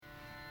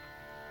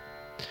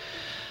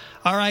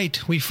All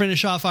right, we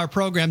finish off our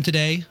program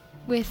today.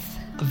 With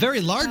a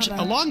very large,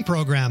 a long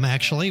program,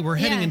 actually. We're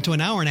heading into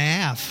an hour and a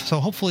half, so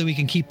hopefully we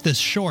can keep this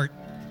short.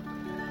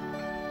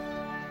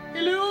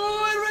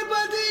 Hello,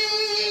 everybody!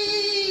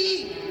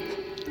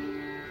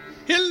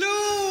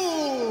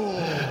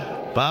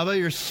 Hello! Baba,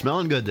 you're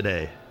smelling good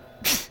today.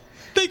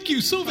 Thank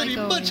you so very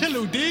much.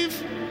 Hello,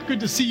 Dave.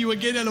 Good to see you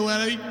again. Hello,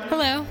 Allie.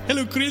 Hello.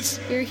 Hello, Chris.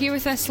 You're here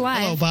with us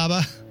live. Hello,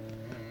 Baba.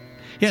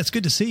 Yeah, it's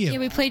good to see you. Yeah,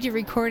 we played your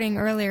recording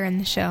earlier in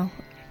the show.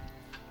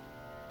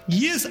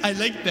 Yes, I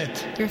like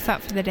that. Your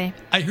thought for the day.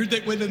 I heard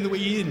that one on the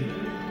way in.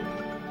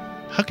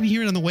 How can you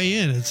hear it on the way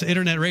in? It's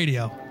internet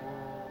radio.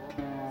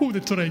 Oh,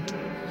 that's right.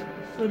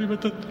 Sorry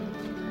about that.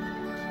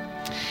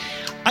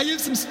 I have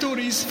some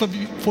stories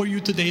for you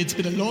today. It's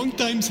been a long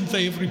time since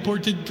I have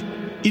reported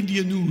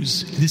India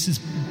news. This is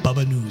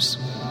Baba News.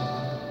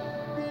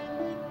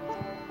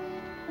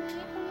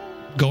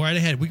 Go right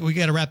ahead. We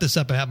got to wrap this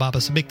up, Baba,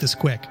 so make this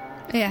quick.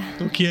 Yeah.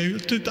 Okay,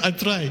 I'll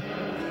try.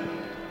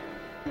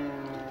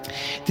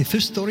 The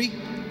first story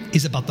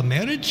is about the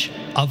marriage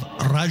of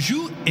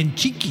Raju and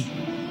Chinky.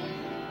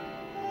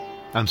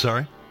 I'm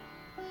sorry?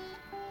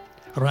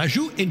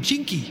 Raju and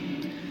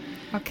Chinky.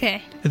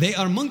 Okay. They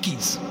are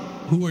monkeys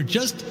who were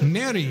just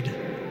married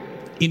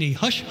in a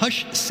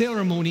hush-hush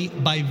ceremony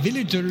by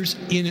villagers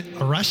in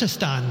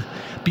Rajasthan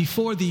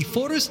before the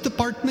forest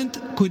department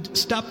could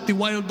stop the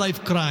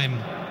wildlife crime.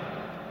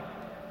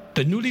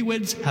 The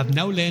newlyweds have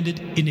now landed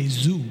in a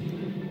zoo.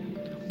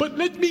 But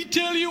let me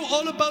tell you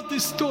all about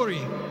this story.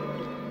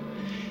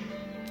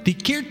 The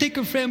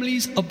caretaker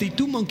families of the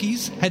two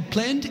monkeys had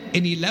planned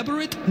an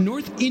elaborate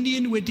North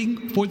Indian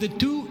wedding for the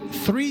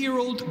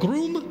 3-year-old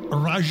groom,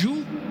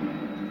 Raju,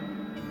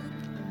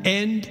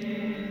 and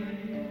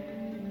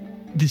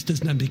this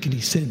does not make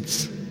any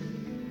sense.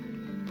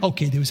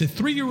 Okay, there was a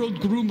 3-year-old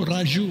groom,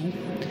 Raju.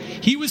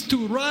 He was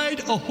to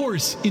ride a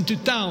horse into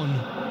town,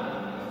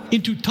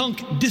 into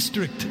Tank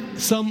district,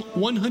 some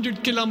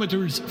 100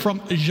 kilometers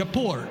from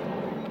Jaipur,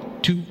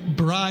 to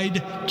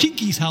bride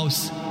Chinky's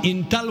house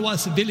in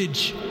Talwas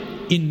village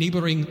in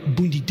neighboring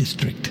Bundi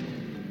district.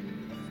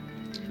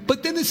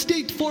 But then the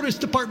state forest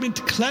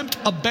department clamped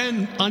a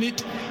ban on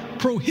it,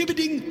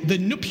 prohibiting the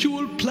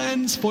nuptial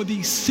plans for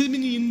the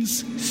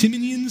Simians.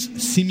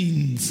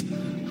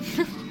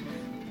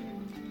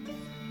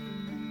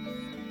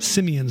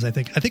 Simians, I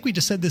think. I think we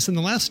just said this in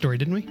the last story,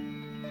 didn't we?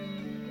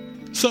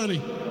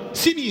 Sorry.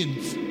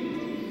 Simians.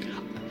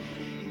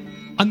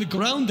 On the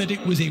ground that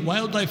it was a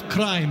wildlife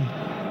crime.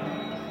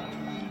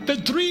 The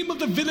dream of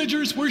the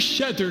villagers was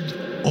shattered,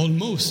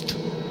 almost.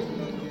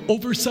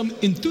 Over some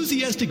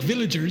enthusiastic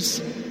villagers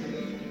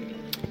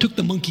took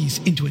the monkeys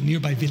into a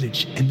nearby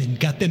village and then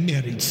got them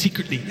married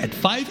secretly at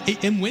 5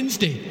 a.m.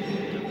 Wednesday.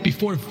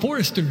 Before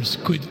foresters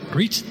could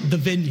reach the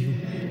venue,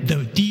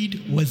 the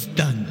deed was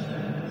done.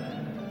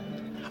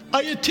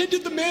 I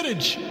attended the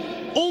marriage.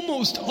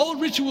 Almost all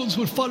rituals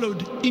were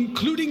followed,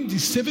 including the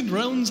 7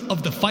 rounds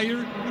of the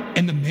fire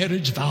and the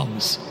marriage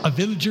vows, a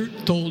villager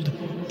told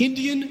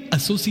Indian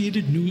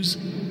Associated News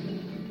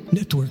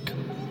Network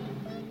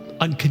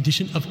on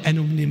condition of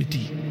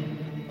anonymity.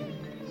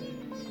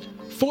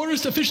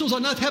 Forest officials are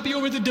not happy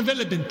over the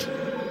development.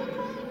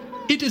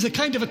 It is a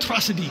kind of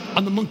atrocity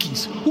on the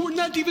monkeys, who were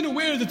not even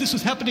aware that this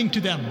was happening to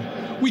them.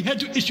 We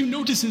had to issue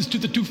notices to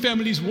the two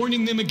families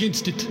warning them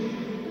against it.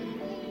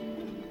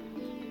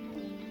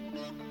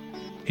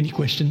 Any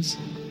questions?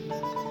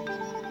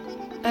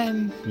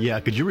 Yeah,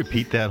 could you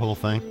repeat that whole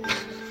thing?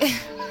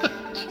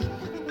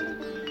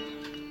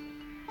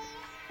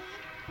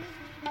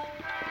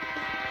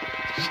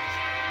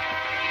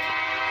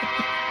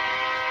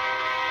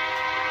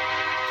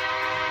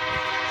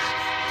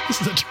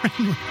 This is a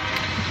train wreck.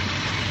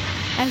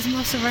 As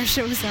most of our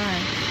shows are.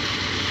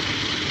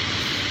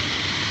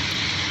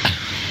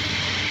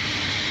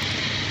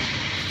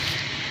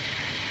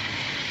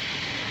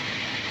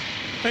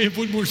 I have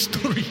one more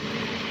story,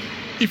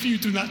 if you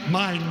do not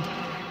mind.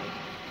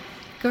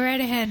 Go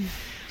right ahead.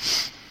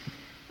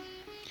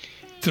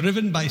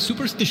 Driven by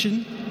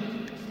superstition,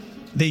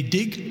 they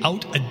dig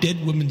out a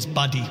dead woman's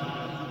body.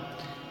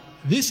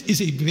 This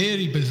is a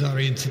very bizarre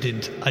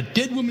incident. A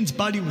dead woman's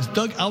body was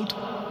dug out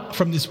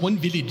from this one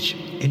village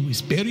and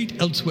was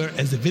buried elsewhere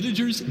as the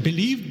villagers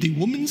believed the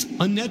woman's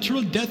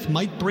unnatural death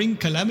might bring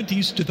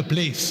calamities to the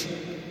place.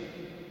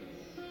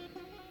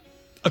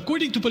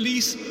 According to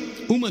police,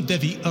 Uma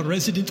Devi, a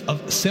resident of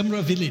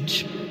Semra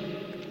village,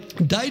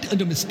 died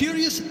under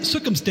mysterious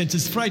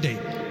circumstances Friday.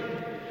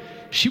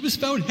 She was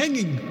found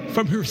hanging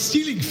from her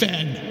ceiling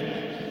fan.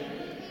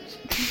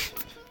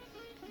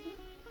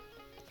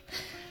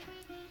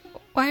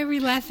 Why are we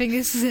laughing?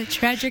 This is a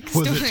tragic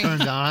story. Was it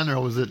turned on, or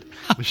was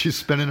she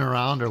spinning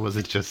around, or was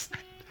it just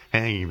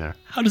hanging there?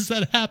 How does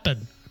that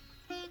happen?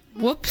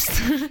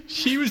 Whoops.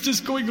 She was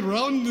just going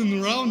round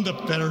and round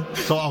up there.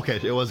 So, okay,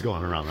 it was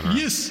going around and around.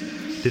 Yes.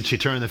 Did she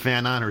turn the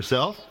fan on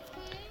herself?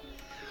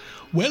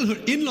 Well, her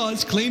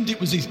in-laws claimed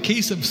it was a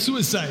case of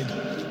suicide.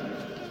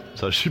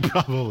 So she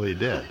probably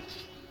did.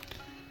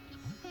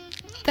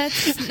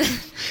 That's...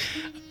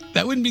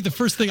 That wouldn't be the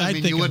first thing I'd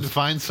think you wouldn't of.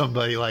 find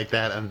somebody like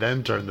that and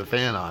then turn the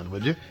fan on,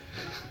 would you?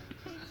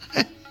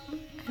 I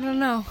don't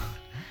know.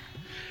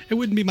 It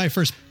wouldn't be my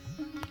first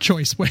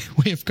choice way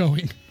of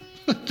going.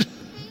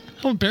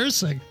 How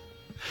embarrassing.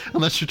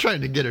 Unless you're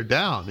trying to get her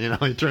down.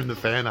 You turn the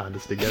fan on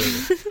just to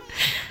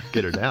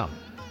get her down.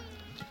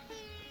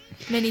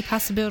 Many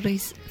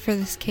possibilities for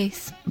this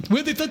case.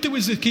 Well, they thought there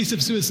was a case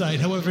of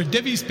suicide. However,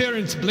 Debbie's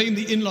parents blamed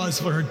the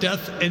in-laws for her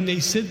death, and they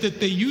said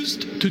that they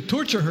used to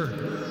torture her.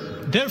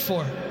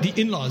 Therefore, the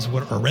in-laws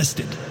were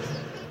arrested.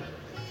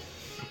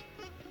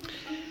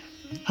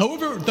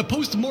 However, the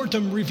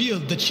post-mortem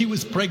revealed that she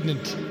was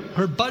pregnant.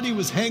 Her body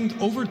was handed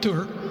over to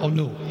her. Oh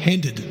no,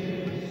 handed.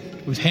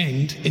 It was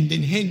hanged and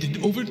then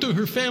handed over to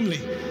her family.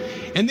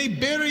 And they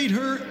buried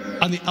her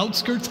on the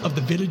outskirts of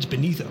the village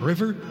beneath a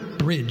river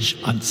bridge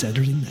on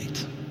Saturday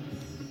night.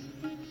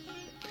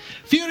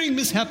 Fearing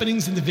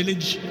mishappenings in the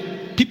village,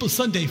 people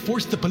Sunday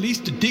forced the police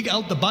to dig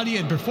out the body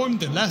and perform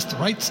their last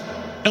rites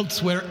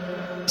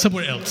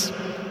somewhere else.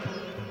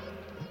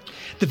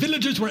 The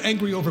villagers were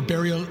angry over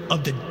burial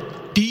of the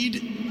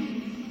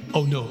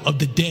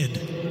dead.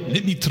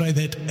 Let me try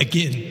that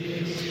again.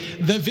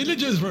 The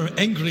villagers were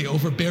angry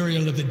over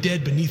burial of the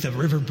dead beneath a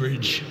river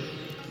bridge.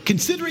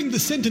 Considering the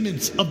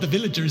sentiments of the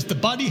villagers, the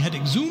body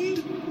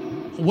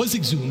was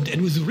exhumed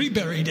and was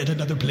reburied at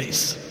another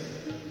place.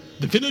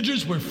 The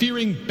villagers were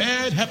fearing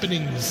bad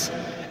happenings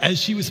as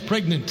she was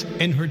pregnant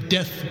and her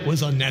death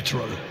was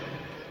unnatural.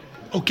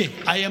 Okay,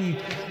 I am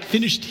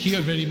finished here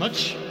very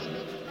much.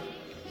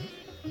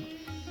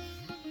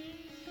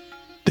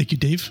 Thank you,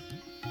 Dave.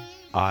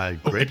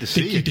 Great to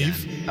see you again.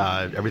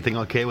 Dave. Everything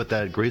okay with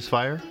that grease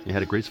fire? You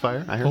had a grease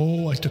fire, I heard?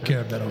 Oh, I took care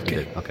of that. Okay.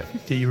 You did? Okay.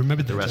 Yeah, you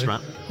remember The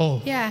restaurant?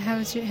 Oh, Yeah,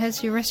 how's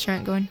your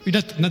restaurant going?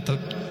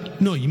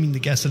 No, you mean the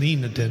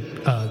gasoline that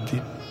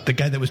the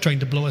guy that was trying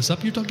to blow us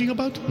up you're talking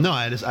about? No,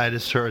 I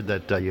just heard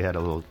that you had a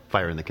little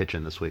fire in the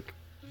kitchen this week.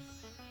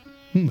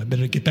 I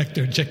better get back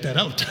there and check that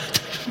out.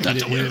 You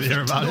didn't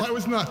hear about No, it? I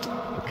was not.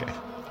 Okay.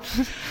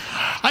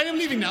 I am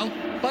leaving now.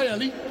 Bye,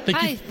 Ali. Thank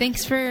Hi, you.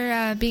 thanks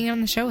for being on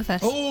the show with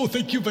us. Oh,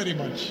 thank you very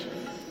much.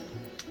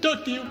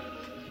 Talk to you.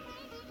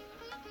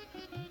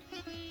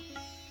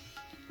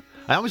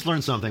 I always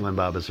learn something when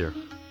Bob is here.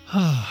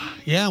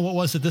 Yeah, what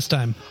was it this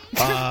time?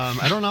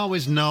 I don't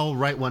always know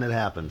right when it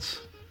happens.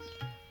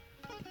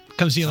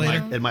 Come see you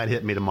later. It might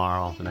hit me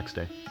tomorrow, the next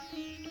day.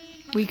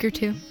 Week or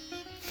two.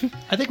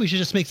 I think we should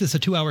just make this a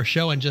 2-hour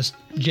show and just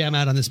jam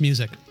out on this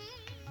music.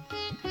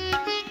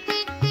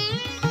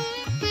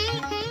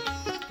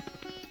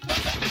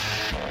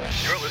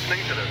 You're listening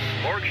to the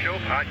Morg Show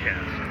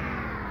Podcast.